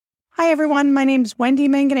Hi, everyone. My name's Wendy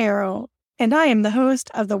Manganero, and I am the host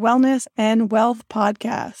of the Wellness and Wealth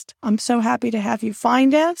Podcast. I'm so happy to have you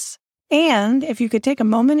find us. And if you could take a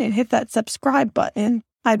moment and hit that subscribe button,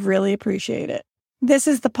 I'd really appreciate it. This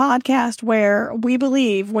is the podcast where we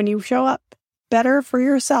believe when you show up better for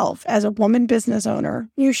yourself as a woman business owner,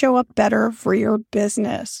 you show up better for your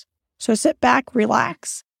business. So sit back,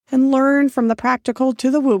 relax, and learn from the practical to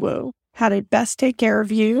the woo-woo how to best take care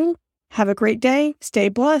of you. Have a great day, stay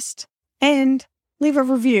blessed, and leave a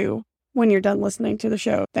review when you're done listening to the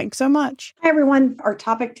show. Thanks so much. Hi, everyone. Our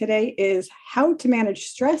topic today is how to manage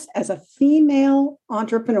stress as a female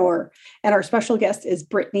entrepreneur. And our special guest is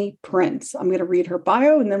Brittany Prince. I'm going to read her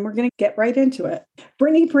bio and then we're going to get right into it.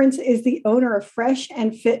 Brittany Prince is the owner of Fresh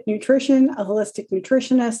and Fit Nutrition, a holistic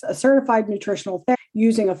nutritionist, a certified nutritional therapist,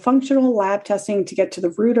 using a functional lab testing to get to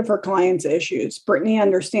the root of her clients' issues. Brittany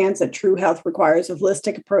understands that true health requires a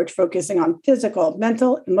holistic approach focusing on physical,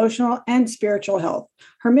 mental, emotional, and spiritual health.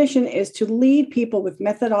 Her mission is to lead people with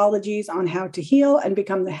methodologies on how to heal and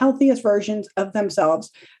become the healthiest versions of themselves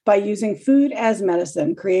by using food as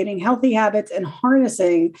medicine, creating healthy habits, and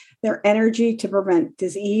harnessing their energy to prevent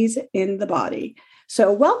disease in the body.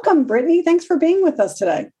 So welcome, Brittany. Thanks for being with us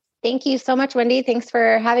today. Thank you so much, Wendy. Thanks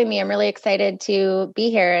for having me. I'm really excited to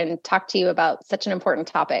be here and talk to you about such an important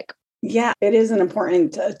topic. Yeah, it is an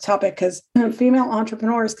important topic because female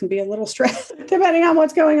entrepreneurs can be a little stressed depending on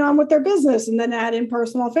what's going on with their business, and then add in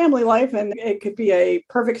personal family life, and it could be a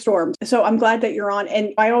perfect storm. So I'm glad that you're on.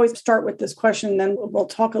 And I always start with this question, then we'll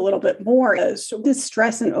talk a little bit more. So what does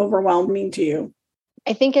stress and overwhelm mean to you?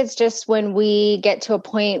 I think it's just when we get to a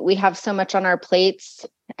point, we have so much on our plates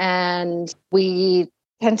and we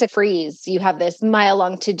tend to freeze. You have this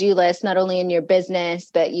mile-long to-do list, not only in your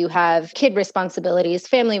business, but you have kid responsibilities,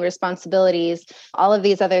 family responsibilities, all of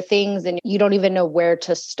these other things, and you don't even know where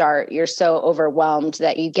to start. You're so overwhelmed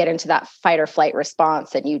that you get into that fight or flight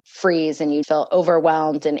response and you freeze and you feel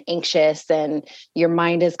overwhelmed and anxious, and your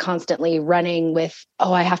mind is constantly running with,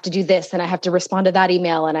 oh, I have to do this and I have to respond to that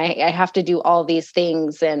email and I have to do all these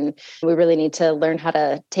things. And we really need to learn how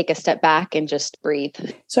to take a step back and just breathe.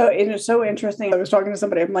 So it is so interesting. I was talking to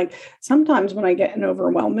somebody, I'm like, sometimes when I get an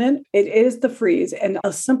overwhelmment, it is the freeze, and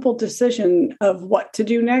a simple decision of what to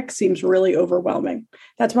do next seems really overwhelming.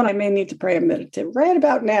 That's when I may need to pray and meditate right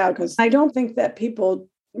about now, because I don't think that people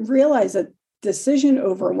realize that decision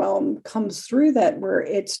overwhelm comes through that, where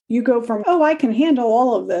it's, you go from, oh, I can handle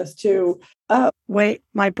all of this, to, wait,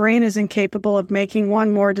 my brain is incapable of making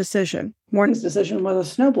one more decision. Morning's decision was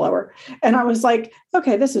a snowblower. And I was like,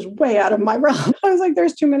 okay, this is way out of my realm. I was like,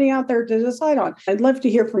 there's too many out there to decide on. I'd love to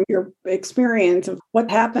hear from your experience of what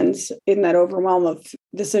happens in that overwhelm of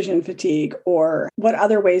decision fatigue, or what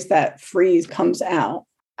other ways that freeze comes out.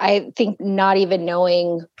 I think not even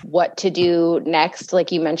knowing what to do next,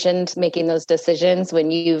 like you mentioned, making those decisions when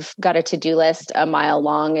you've got a to-do list a mile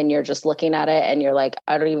long and you're just looking at it and you're like,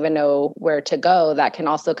 I don't even know where to go. That can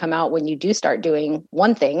also come out when you do start doing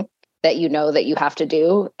one thing that you know that you have to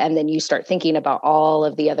do. And then you start thinking about all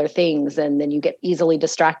of the other things, and then you get easily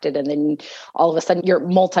distracted. And then all of a sudden you're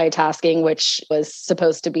multitasking, which was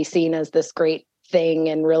supposed to be seen as this great thing.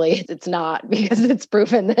 And really it's not, because it's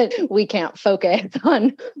proven that we can't focus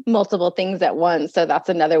on multiple things at once. So that's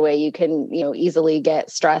another way you can, easily get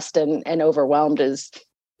stressed and overwhelmed, is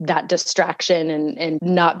that distraction and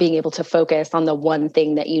not being able to focus on the one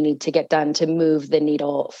thing that you need to get done to move the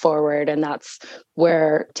needle forward. And that's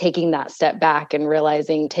where taking that step back and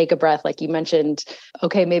realizing, take a breath, like you mentioned,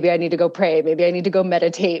 okay, maybe I need to go pray. Maybe I need to go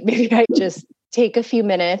meditate. Maybe I just take a few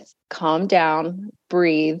minutes, calm down,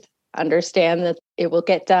 breathe, understand that it will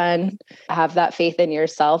get done, have that faith in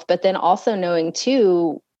yourself, but then also knowing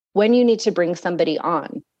too, when you need to bring somebody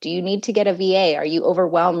on. Do you need to get a VA? Are you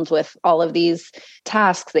overwhelmed with all of these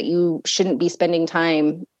tasks that you shouldn't be spending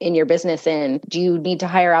time in your business in? Do you need to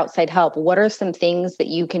hire outside help? What are some things that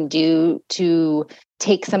you can do to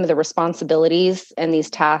take some of the responsibilities and these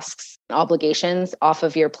tasks, obligations off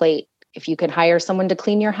of your plate? If you can hire someone to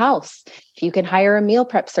clean your house, if you can hire a meal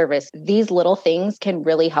prep service, these little things can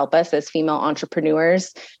really help us as female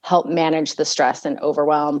entrepreneurs help manage the stress and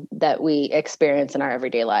overwhelm that we experience in our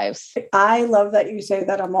everyday lives. I love that you say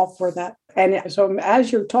that. I'm all for that. And so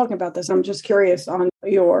as you're talking about this, I'm just curious on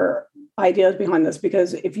your ideas behind this,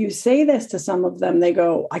 because if you say this to some of them, they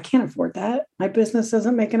go, I can't afford that. My business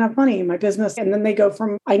doesn't make enough money. My business. And then they go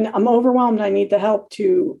from, I'm overwhelmed, I need the help,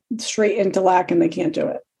 to straight into lack, and they can't do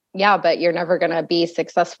it. Yeah, but you're never going to be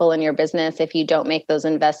successful in your business if you don't make those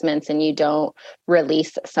investments and you don't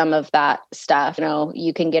release some of that stuff.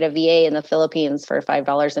 You can get a VA in the Philippines for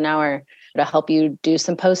 $5 an hour. to help you do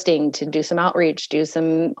some posting, to do some outreach, do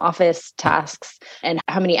some office tasks. And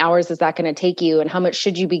how many hours is that going to take you? And how much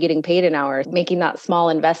should you be getting paid an hour? Making that small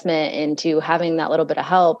investment into having that little bit of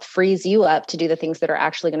help frees you up to do the things that are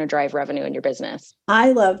actually going to drive revenue in your business.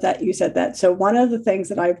 I love that you said that. So one of the things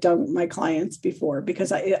that I've done with my clients before,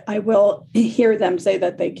 because I will hear them say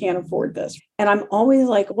that they can't afford this. And I'm always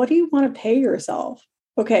like, what do you want to pay yourself?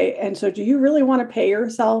 Okay. And so do you really want to pay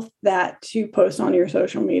yourself that to post on your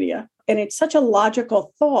social media? And it's such a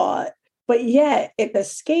logical thought, but yet it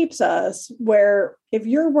escapes us where if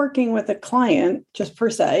you're working with a client, just per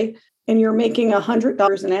se, and you're making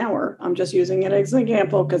 $100 an hour, I'm just using it as an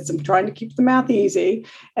example because I'm trying to keep the math easy,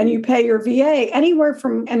 and you pay your VA anywhere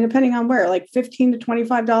from, and depending on where, like $15 to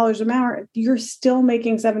 $25 an hour, you're still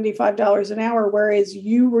making $75 an hour, whereas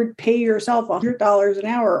you would pay yourself $100 an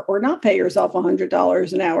hour or not pay yourself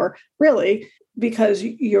 $100 an hour, really, because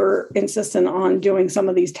you're insistent on doing some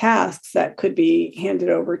of these tasks that could be handed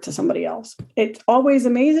over to somebody else. It always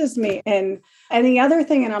amazes me. And the other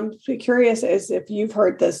thing, and I'm curious, is if you've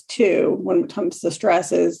heard this too, when it comes to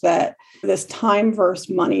stress, is that this time versus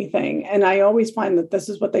money thing. And I always find that this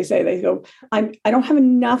is what they say. They go, I don't have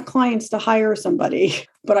enough clients to hire somebody,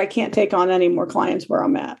 but I can't take on any more clients where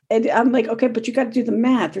I'm at. And I'm like, okay, but you got to do the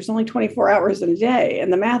math. There's only 24 hours in a day,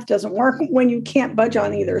 and the math doesn't work when you can't budge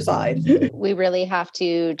on either side. We really have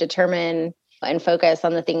to determine and focus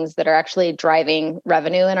on the things that are actually driving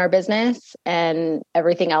revenue in our business, and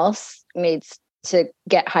everything else needs to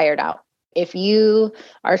get hired out. If you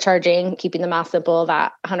are charging, keeping the math simple,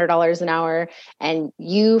 that $100 an hour, and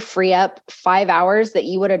you free up 5 hours that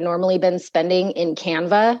you would have normally been spending in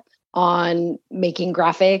Canva on making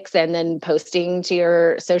graphics and then posting to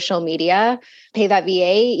your social media, pay that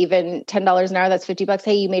VA even $10 an hour, that's $50.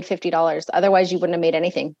 Hey, you made $50. Otherwise, you wouldn't have made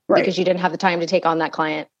anything because you didn't have the time to take on that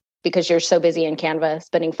client because you're so busy in Canva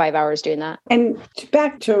spending 5 hours doing that. And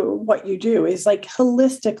back to what you do is like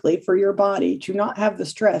holistically for your body to not have the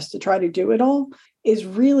stress to try to do it all is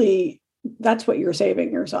really, that's what you're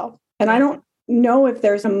saving yourself. And I don't know if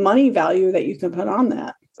there's a money value that you can put on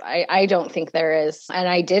that. I don't think there is. And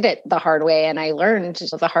I did it the hard way, and I learned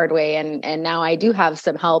the hard way. And now I do have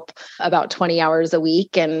some help about 20 hours a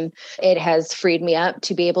week. And it has freed me up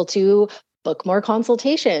to be able to book more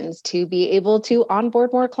consultations, to be able to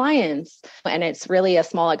onboard more clients. And it's really a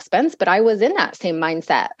small expense, but I was in that same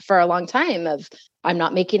mindset for a long time of, I'm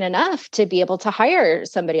not making enough to be able to hire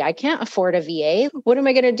somebody. I can't afford a VA. What am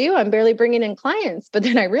I going to do? I'm barely bringing in clients. But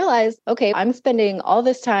then I realized, okay, I'm spending all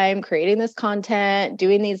this time creating this content,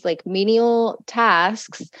 doing these like menial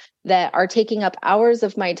tasks that are taking up hours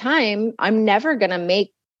of my time. I'm never going to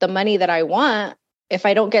make the money that I want if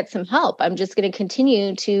I don't get some help. I'm just going to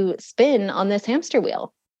continue to spin on this hamster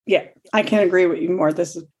wheel. Yeah, I can't agree with you more.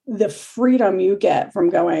 This is the freedom you get from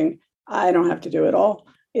going, I don't have to do it all,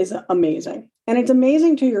 is amazing. And it's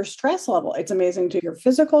amazing to your stress level. It's amazing to your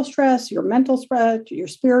physical stress, your mental stress, your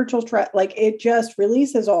spiritual stress. Like it just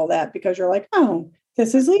releases all that because you're like, oh,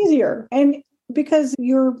 this is easier. And because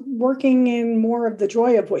you're working in more of the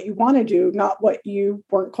joy of what you want to do, not what you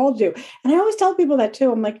weren't called to do. And I always tell people that too.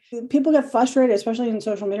 I'm like, people get frustrated, especially in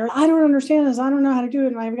social media. I don't understand this. I don't know how to do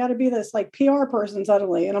it. And I've got to be this like PR person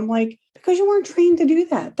suddenly. And I'm like, because you weren't trained to do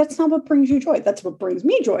that. That's not what brings you joy. That's what brings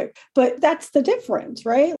me joy. But that's the difference,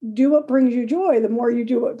 right? Do what brings you joy. The more you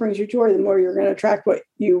do what brings you joy, the more you're going to attract what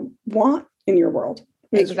you want in your world.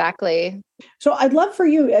 Exactly. So I'd love for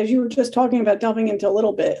you, as you were just talking about delving into a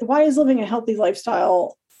little bit, why is living a healthy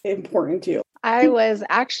lifestyle important to you? I was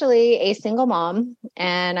actually a single mom,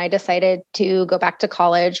 and I decided to go back to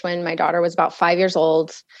college when my daughter was about 5 years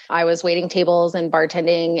old. I was waiting tables and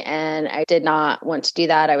bartending, and I did not want to do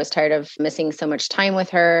that. I was tired of missing so much time with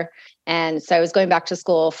her. And so I was going back to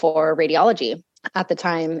school for radiology at the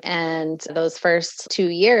time. And those first 2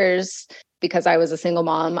 years, because I was a single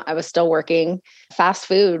mom, I was still working. Fast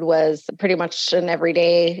food was pretty much an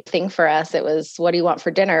everyday thing for us. It was, what do you want for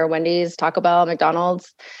dinner? Wendy's, Taco Bell,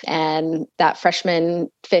 McDonald's. And that freshman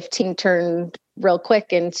 15 turned real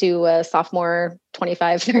quick into a sophomore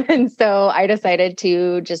 25. And so I decided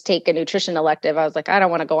to just take a nutrition elective. I was like, I don't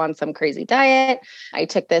want to go on some crazy diet. I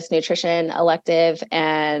took this nutrition elective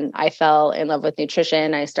and I fell in love with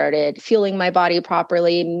nutrition. I started fueling my body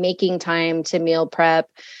properly, making time to meal prep,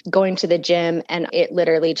 going to the gym, and it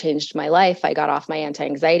literally changed my life. I got off my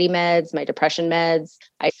anti-anxiety meds, my depression meds.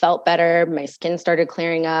 I felt better. My skin started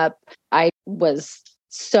clearing up. I was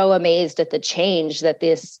so amazed at the change that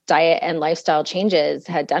this diet and lifestyle changes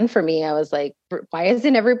had done for me. I was like, why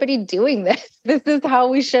isn't everybody doing this? This is how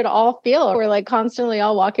we should all feel. We're like constantly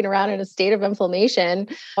all walking around in a state of inflammation.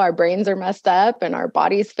 Our brains are messed up and our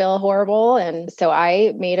bodies feel horrible. And so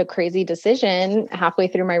I made a crazy decision halfway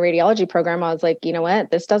through my radiology program. I was like, you know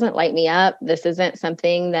what? This doesn't light me up. This isn't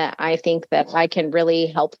something that I think that I can really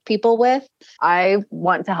help people with. I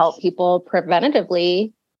want to help people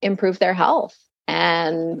preventatively improve their health.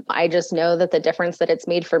 And I just know that the difference that it's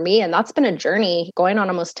made for me, and that's been a journey going on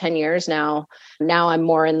almost 10 years now. Now I'm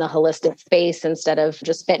more in the holistic space instead of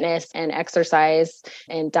just fitness and exercise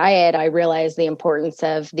and diet. I realize the importance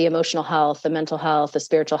of the emotional health, the mental health, the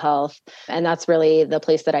spiritual health. And that's really the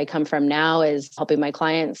place that I come from now, is helping my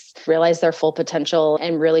clients realize their full potential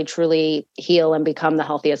and really truly heal and become the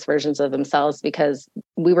healthiest versions of themselves, because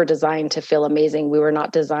we were designed to feel amazing. We were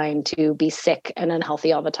not designed to be sick and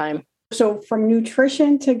unhealthy all the time. So from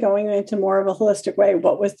nutrition to going into more of a holistic way,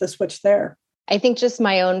 what was the switch there? I think just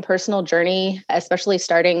my own personal journey, especially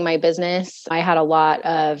starting my business. I had a lot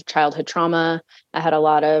of childhood trauma. I had a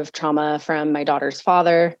lot of trauma from my daughter's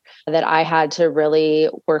father that I had to really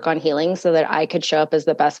work on healing so that I could show up as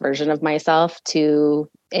the best version of myself to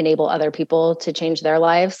enable other people to change their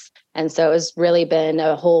lives. And so it's really been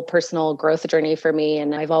a whole personal growth journey for me.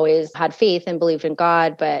 And I've always had faith and believed in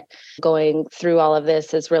God, but going through all of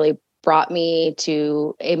this has really brought me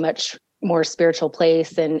to a much more spiritual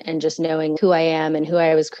place, and just knowing who I am and who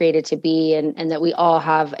I was created to be, and that we all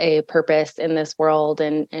have a purpose in this world,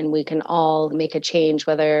 and we can all make a change,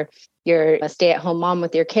 whether you're a stay-at-home mom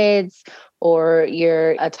with your kids or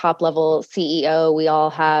you're a top-level CEO. We all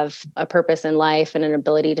have a purpose in life and an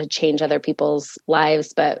ability to change other people's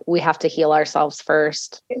lives, but we have to heal ourselves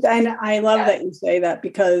first. And I love that you say that,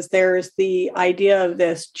 because there's the idea of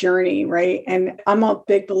this journey, right? And I'm a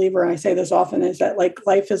big believer, and I say this often, is that like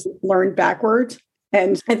life is learned backwards.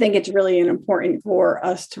 And I think it's really important for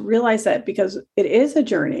us to realize that, because it is a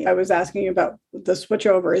journey. I was asking you about the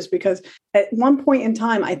switchover is because at one point in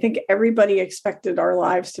time, I think everybody expected our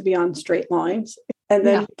lives to be on straight lines. And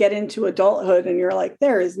then get into adulthood and you're like,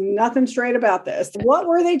 there is nothing straight about this. What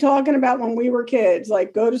were they talking about when we were kids?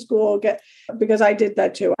 Like, go to school, because I did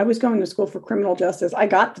that too. I was going to school for criminal justice. I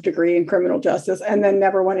got the degree in criminal justice and then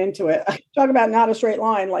never went into it. Talk about not a straight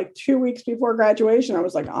line. Like 2 weeks before graduation, I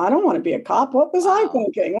was like, I don't want to be a cop. What was I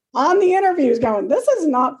thinking? On the interviews going, this is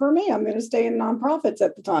not for me. I'm going to stay in nonprofits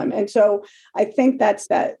at the time. And so I think that's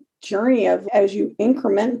that journey of, as you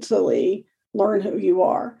incrementally learn who you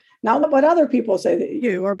are. Not what other people say that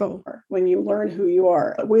you are, both. When you learn who you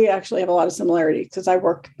are, we actually have a lot of similarity, because I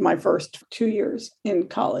worked my first 2 years in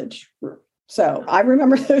college. So I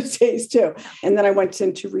remember those days too. And then I went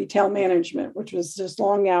into retail management, which was just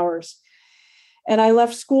long hours. And I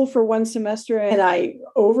left school for one semester and I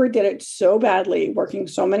overdid it so badly, working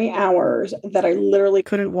so many hours, that I literally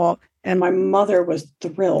couldn't walk. And my mother was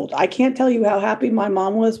thrilled. I can't tell you how happy my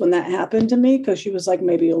mom was when that happened to me, because she was like,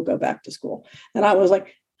 maybe you'll go back to school. And I was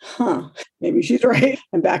like, maybe she's right.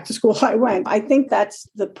 And back to school I went. I think that's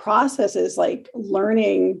the process, is like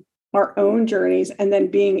learning our own journeys and then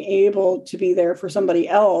being able to be there for somebody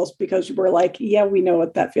else, because we're like, yeah, we know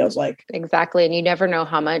what that feels like. Exactly. And you never know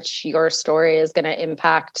how much your story is going to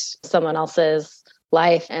impact someone else's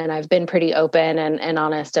life. And I've been pretty open and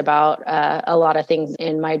honest about a lot of things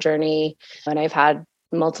in my journey. And I've had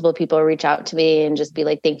multiple people reach out to me and just be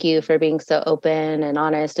like, thank you for being so open and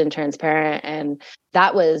honest and transparent. And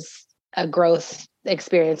that was a growth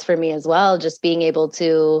experience for me as well, just being able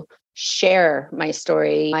to share my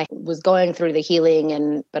story. I was going through the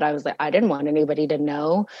healing, but I was like, I didn't want anybody to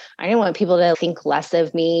know. I didn't want people to think less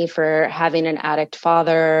of me for having an addict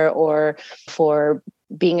father or for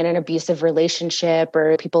being in an abusive relationship,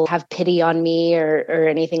 or people have pity on me or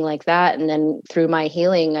anything like that. And then through my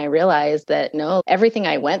healing, I realized that no, everything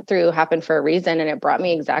I went through happened for a reason. And it brought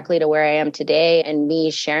me exactly to where I am today. And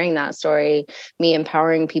me sharing that story, me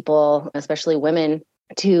empowering people, especially women,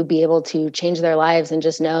 to be able to change their lives and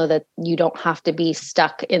just know that you don't have to be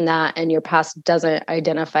stuck in that and your past doesn't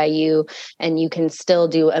identify you, and you can still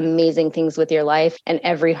do amazing things with your life. And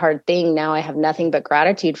every hard thing now I have nothing but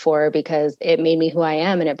gratitude for, because it made me who I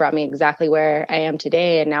am and it brought me exactly where I am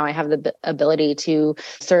today. And now I have the ability to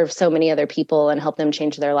serve so many other people and help them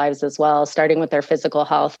change their lives as well, starting with their physical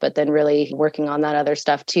health, but then really working on that other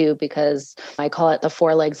stuff too, because I call it the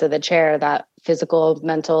 4 legs of the chair, that physical,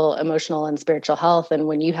 mental, emotional, and spiritual health. And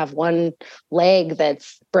when you have one leg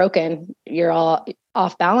that's broken, you're all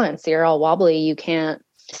off balance, you're all wobbly, you can't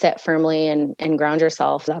sit firmly and ground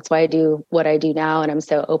yourself. That's why I do what I do now. And I'm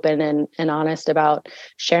so open and honest about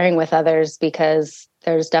sharing with others, because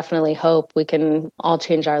There's definitely hope. We can all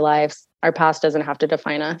change our lives. Our past doesn't have to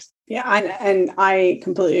define us. Yeah, and I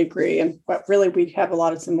completely agree. But really, we have a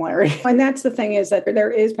lot of similarity. And that's the thing, is that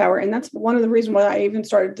there is power. And that's one of the reasons why I even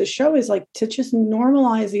started the show, is like to just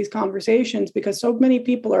normalize these conversations, because so many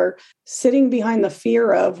people are sitting behind the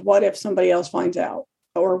fear of what if somebody else finds out?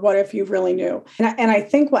 Or what if you really knew? And I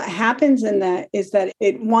think what happens in that is that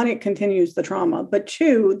it continues the trauma, but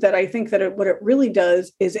two, that I think that what it really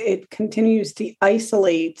does is it continues to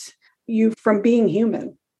isolate you from being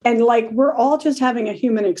human. And like, we're all just having a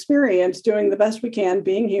human experience, doing the best we can,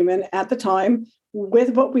 being human at the time with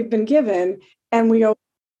what we've been given. And we go,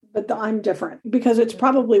 but I'm different, because it's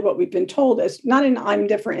probably what we've been told, is not in I'm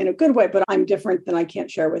different in a good way, but I'm different, then I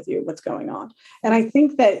can't share with you what's going on. And I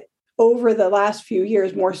think that over the last few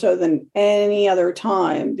years, more so than any other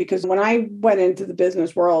time, because when I went into the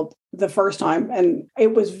business world the first time, and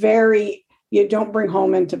it was you don't bring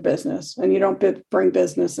home into business, and you don't bring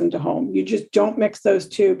business into home. You just don't mix those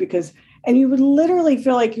two, and you would literally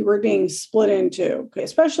feel like you were being split into,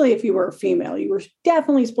 especially if you were a female. You were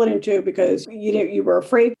definitely split into, because you were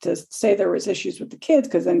afraid to say there was issues with the kids,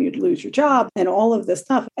 because then you'd lose your job and all of this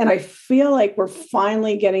stuff. And I feel like we're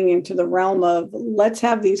finally getting into the realm of, let's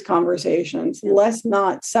have these conversations. Let's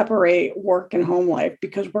not separate work and home life,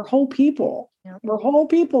 because we're whole people. Yep. We're whole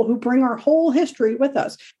people who bring our whole history with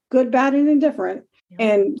us, good, bad, and indifferent.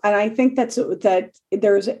 And I think that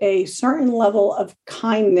there's a certain level of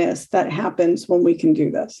kindness that happens when we can do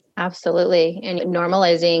this. Absolutely. And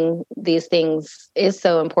normalizing these things is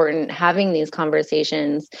so important. Having these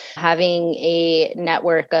conversations, having a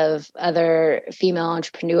network of other female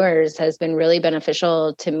entrepreneurs has been really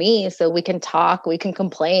beneficial to me. So we can talk, we can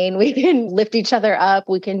complain, we can lift each other up,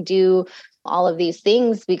 we can do all of these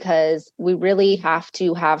things, because we really have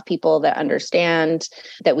to have people that understand,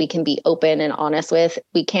 that we can be open and honest with.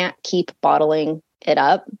 We can't keep bottling it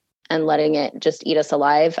up and letting it just eat us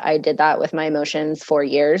alive. I did that with my emotions for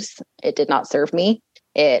years. It did not serve me.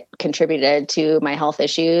 It contributed to my health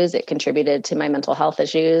issues. It contributed to my mental health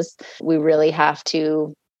issues. We really have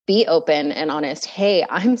to be open and honest. Hey,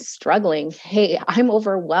 I'm struggling. Hey, I'm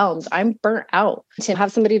overwhelmed. I'm burnt out. To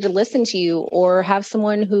have somebody to listen to you, or have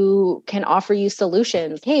someone who can offer you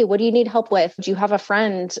solutions. Hey, what do you need help with? Do you have a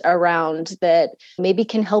friend around that maybe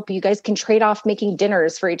can help you? You guys can trade off making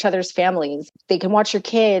dinners for each other's families. They can watch your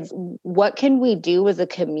kids. What can we do as a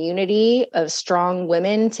community of strong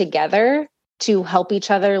women together to help each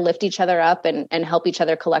other, lift each other up, and help each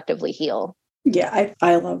other collectively heal? Yeah,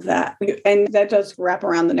 I love that. And that does wrap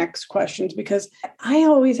around the next questions, because I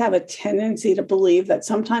always have a tendency to believe that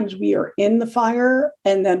sometimes we are in the fire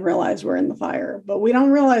and then realize we're in the fire, but we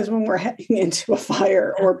don't realize when we're heading into a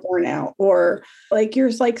fire or burnout, or like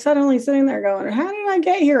you're like suddenly sitting there going, how did I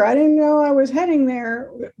get here? I didn't know I was heading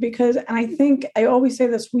there. And I think I always say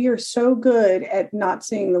this, we are so good at not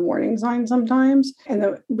seeing the warning signs sometimes.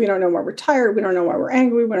 And we don't know why we're tired. We don't know why we're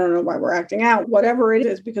angry. We don't know why we're acting out, whatever it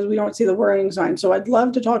is, because we don't see the warning signs. So I'd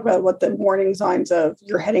love to talk about what the warning signs of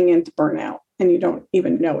you're heading into burnout and you don't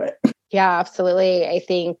even know it. Yeah, absolutely. I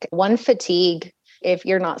think fatigue. If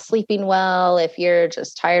you're not sleeping well, if you're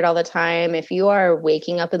just tired all the time, if you are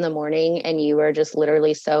waking up in the morning and you are just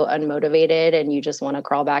literally so unmotivated and you just want to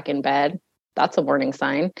crawl back in bed, that's a warning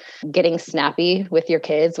sign. Getting snappy with your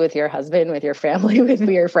kids, with your husband, with your family, with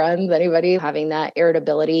your friends, anybody having that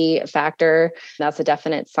irritability factor, that's a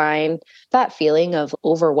definite sign. That feeling of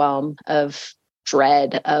overwhelm, of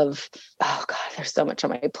dread, of, oh God, there's so much on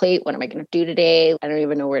my plate. What am I going to do today? I don't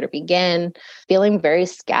even know where to begin. Feeling very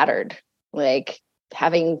scattered, like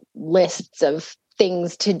having lists of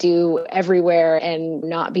things to do everywhere and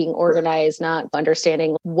not being organized, not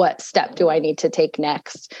understanding what step do I need to take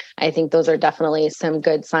next. I think those are definitely some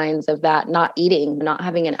good signs of that. Not eating, not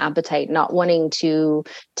having an appetite, not wanting to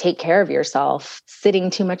take care of yourself,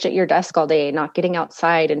 sitting too much at your desk all day, not getting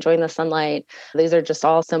outside, enjoying the sunlight. These are just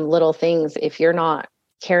all some little things. If you're not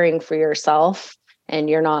caring for yourself and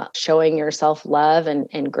you're not showing yourself love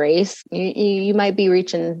and grace, you might be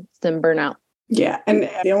reaching some burnout. Yeah. And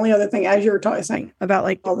the only other thing, as you were saying about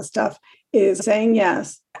like all the stuff, is saying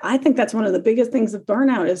yes. I think that's one of the biggest things of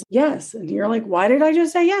burnout is yes. And you're like, why did I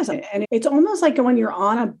just say yes? And it's almost like when you're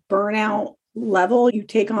on a burnout level, you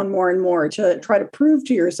take on more and more to try to prove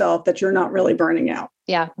to yourself that you're not really burning out.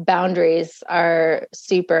 Yeah, boundaries are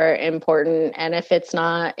super important. And if it's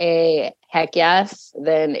not a heck yes,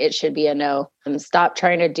 then it should be a no. And stop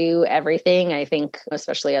trying to do everything. I think,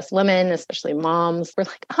 especially us women, especially moms, we're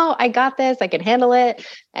like, oh, I got this, I can handle it.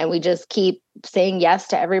 And we just keep saying yes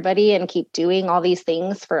to everybody and keep doing all these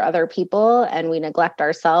things for other people. And we neglect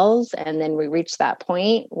ourselves. And then we reach that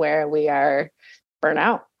point where we are burn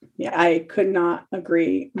out. Yeah, I could not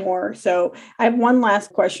agree more. So I have one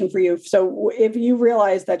last question for you. So if you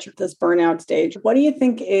realize that you're at this burnout stage, what do you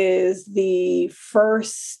think is the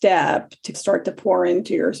first step to start to pour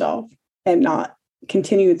into yourself and not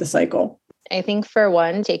continue the cycle? I think for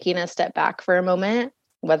one, taking a step back for a moment,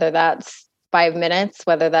 whether that's 5 minutes,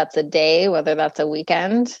 whether that's a day, whether that's a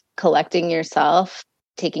weekend, collecting yourself,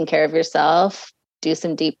 taking care of yourself, do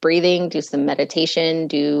some deep breathing, do some meditation,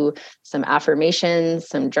 do some affirmations,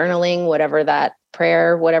 some journaling, whatever that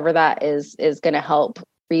prayer, whatever that is going to help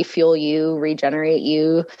refuel you, regenerate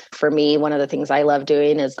you. For me, one of the things I love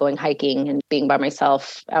doing is going hiking and being by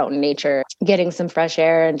myself out in nature, getting some fresh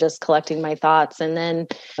air and just collecting my thoughts. And then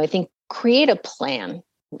I think create a plan.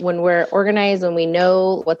 When we're organized and we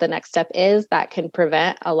know what the next step is, that can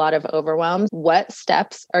prevent a lot of overwhelm. What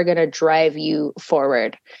steps are going to drive you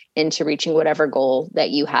forward into reaching whatever goal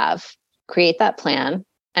that you have? Create that plan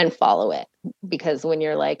and follow it. Because when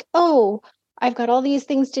you're like, oh, I've got all these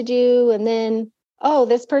things to do, and then, oh,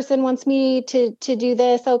 this person wants me to do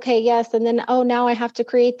this. Okay, yes. And then, oh, now I have to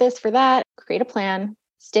create this for that. Create a plan,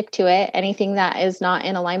 stick to it. Anything that is not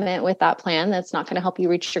in alignment with that plan, that's not going to help you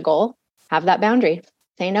reach your goal, have that boundary.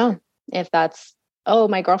 Say no. If that's, oh,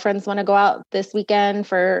 my girlfriends want to go out this weekend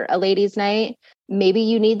for a ladies' night, maybe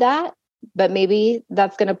you need that, but maybe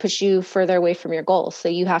that's going to push you further away from your goal. So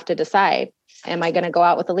you have to decide, am I going to go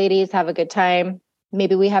out with the ladies, have a good time?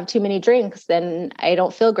 Maybe we have too many drinks, then I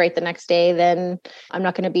don't feel great the next day, then I'm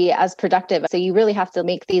not going to be as productive. So you really have to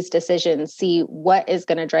make these decisions, see what is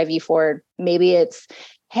going to drive you forward. Maybe it's,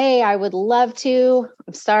 hey, I would love to,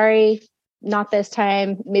 I'm sorry, not this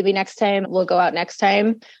time, maybe next time, we'll go out next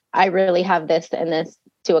time. I really have this and this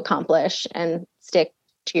to accomplish, and stick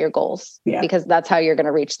to your goals because that's how you're going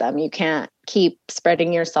to reach them. You can't keep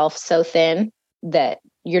spreading yourself so thin that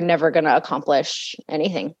you're never going to accomplish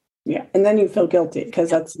anything. Yeah. And then you feel guilty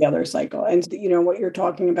because that's the other cycle. And what you're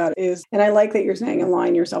talking about is, and I like that you're saying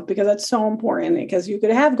align yourself, because that's so important, because you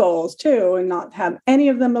could have goals too and not have any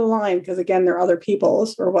of them aligned, because again, they're other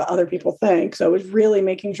people's or what other people think. So it's really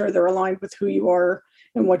making sure they're aligned with who you are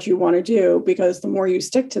and what you want to do, because the more you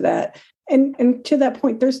stick to that, and to that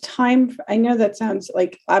point, there's time. I know that sounds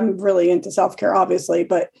like I'm really into self-care, obviously,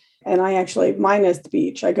 and mine is the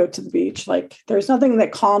beach. I go to the beach. Like, there's nothing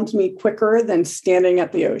that calms me quicker than standing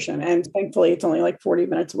at the ocean. And thankfully, it's only like 40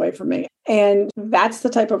 minutes away from me. And that's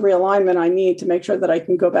the type of realignment I need to make sure that I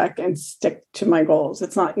can go back and stick to my goals.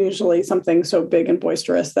 It's not usually something so big and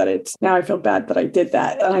boisterous that it's, now I feel bad that I did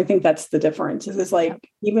that. And I think that's the difference. Is like,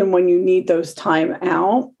 even when you need those time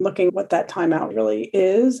out, looking what that time out really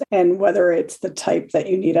is, and whether it's the type that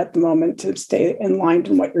you need at the moment to stay in line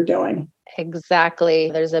in what you're doing. Exactly.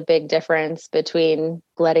 There's a big difference between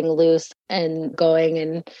letting loose and going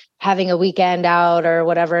and having a weekend out or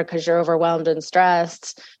whatever because you're overwhelmed and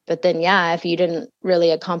stressed. But then, if you didn't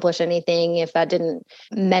really accomplish anything, if that didn't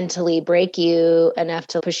mentally break you enough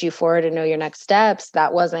to push you forward and know your next steps,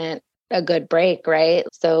 that wasn't a good break, right?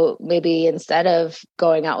 So maybe instead of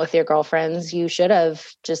going out with your girlfriends, you should have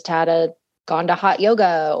just gone to hot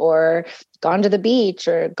yoga or gone to the beach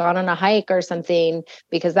or gone on a hike or something,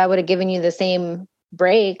 because that would have given you the same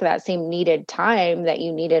break, that same needed time that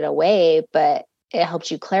you needed away, but it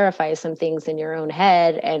helped you clarify some things in your own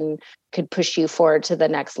head and could push you forward to the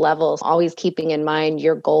next level. Always keeping in mind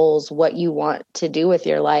your goals, what you want to do with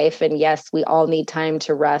your life. And yes, we all need time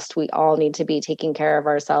to rest. We all need to be taking care of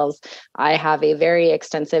ourselves. I have a very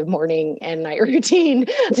extensive morning and night routine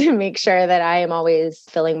to make sure that I am always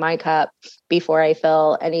filling my cup before I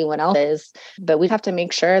fill anyone else's. But we have to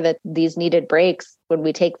make sure that these needed breaks, when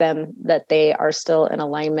we take them, that they are still in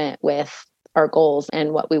alignment with our goals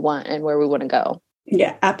and what we want and where we want to go.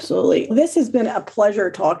 Yeah, absolutely. This has been a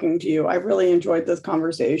pleasure talking to you. I really enjoyed this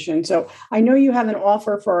conversation. So I know you have an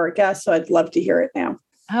offer for our guests, so I'd love to hear it now.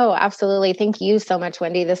 Oh, absolutely. Thank you so much,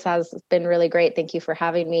 Wendy. This has been really great. Thank you for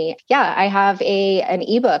having me. Yeah, I have an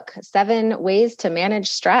ebook, 7 Ways to Manage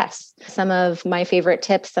Stress. Some of my favorite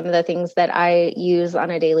tips, some of the things that I use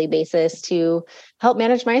on a daily basis to help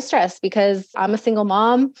manage my stress, because I'm a single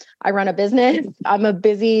mom. I run a business. I'm a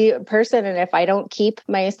busy person. And if I don't keep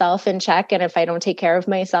myself in check and if I don't take care of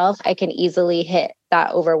myself, I can easily hit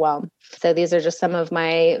that overwhelm. So these are just some of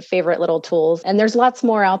my favorite little tools. And there's lots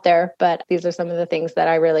more out there, but these are some of the things that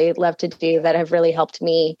I really love to do that have really helped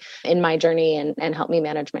me in my journey and helped me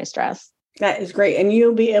manage my stress. That is great. And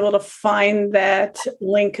you'll be able to find that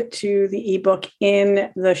link to the ebook in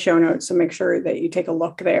the show notes. So make sure that you take a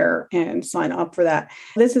look there and sign up for that.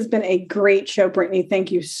 This has been a great show, Brittany.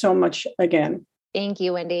 Thank you so much again. Thank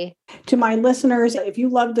you, Wendy. To my listeners, if you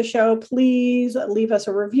love the show, please leave us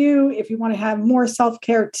a review. If you want to have more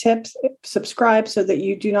self-care tips, subscribe so that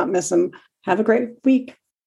you do not miss them. Have a great week.